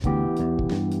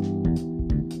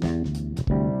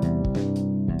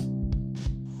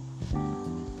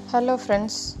Hello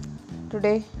friends,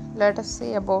 today let us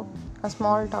see about a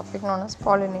small topic known as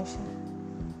pollination.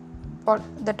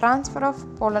 The transfer of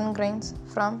pollen grains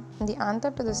from the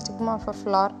anther to the stigma of a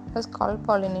flower is called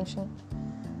pollination.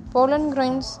 Pollen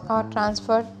grains are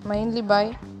transferred mainly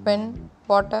by wind,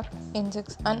 water,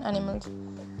 insects and animals.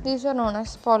 These are known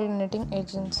as pollinating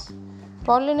agents.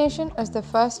 Pollination is the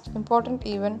first important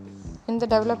event in the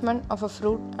development of a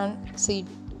fruit and seed.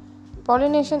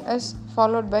 Pollination is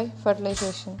followed by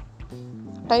fertilization.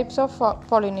 Types of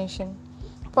pollination.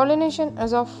 Pollination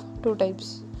is of two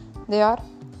types. They are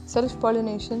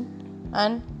self-pollination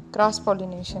and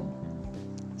cross-pollination.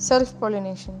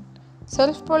 Self-pollination.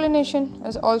 Self-pollination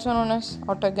is also known as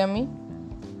autogamy,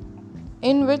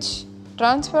 in which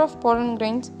transfer of pollen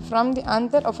grains from the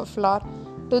anther of a flower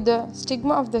to the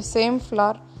stigma of the same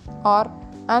flower or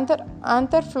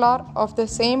anther flower of the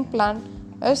same plant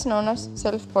is known as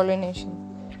self-pollination.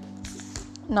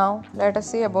 Now let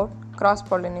us see about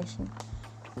cross-pollination.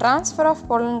 Transfer of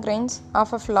pollen grains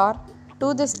of a flower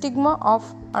to the stigma of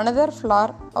another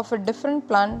flower of a different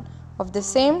plant of the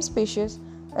same species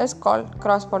is called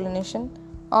cross-pollination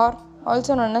or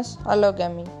also known as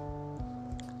allogamy.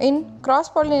 In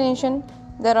cross-pollination,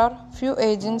 there are few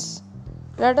agents.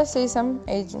 Let us see some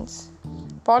agents.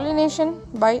 Pollination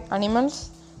by animals,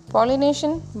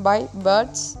 pollination by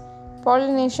birds,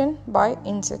 pollination by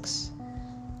insects.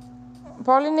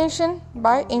 Pollination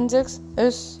by insects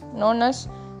is known as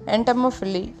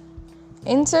entomophily.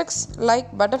 Insects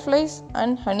like butterflies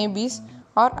and honeybees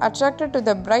are attracted to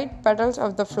the bright petals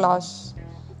of the flowers.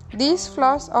 These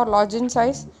flowers are large in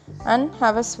size and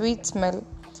have a sweet smell.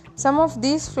 Some of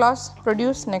these flowers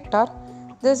produce nectar.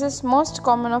 This is most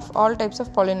common of all types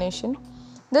of pollination.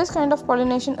 This kind of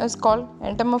pollination is called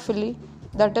entomophily,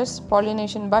 that is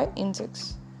pollination by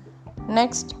insects.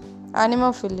 Next,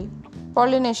 anemophily,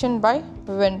 pollination by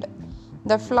wind.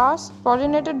 The flowers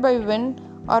pollinated by wind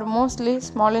are mostly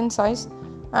small in size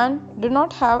and do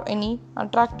not have any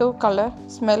attractive color,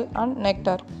 smell and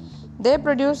nectar. They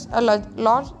produce a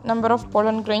large number of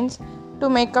pollen grains to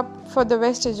make up for the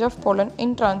wastage of pollen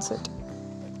in transit.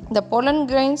 The pollen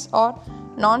grains are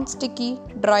non-sticky,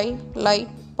 dry, light,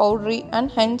 powdery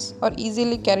and hence are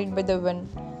easily carried by the wind.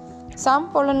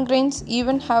 Some pollen grains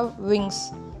even have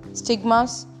wings.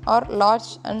 Stigmas are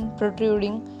large and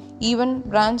protruding, even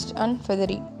branched and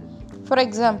feathery. For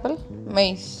example,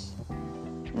 maize.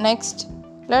 Next,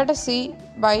 let us see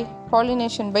by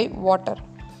pollination by water,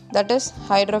 that is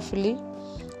hydrophily.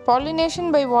 Pollination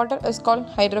by water is called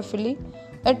hydrophily.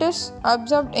 It is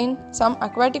observed in some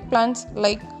aquatic plants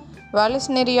like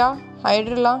Vallisneria,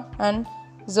 Hydrilla and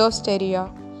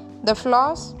Zoosteria. The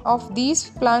flowers of these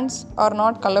plants are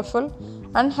not colorful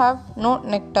and have no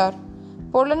nectar.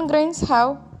 Pollen grains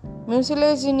have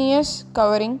mucilaginous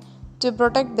covering to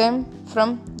protect them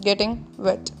from getting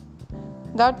wet.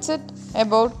 That's it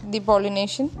about the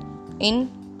pollination in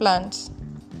plants.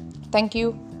 Thank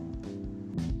you.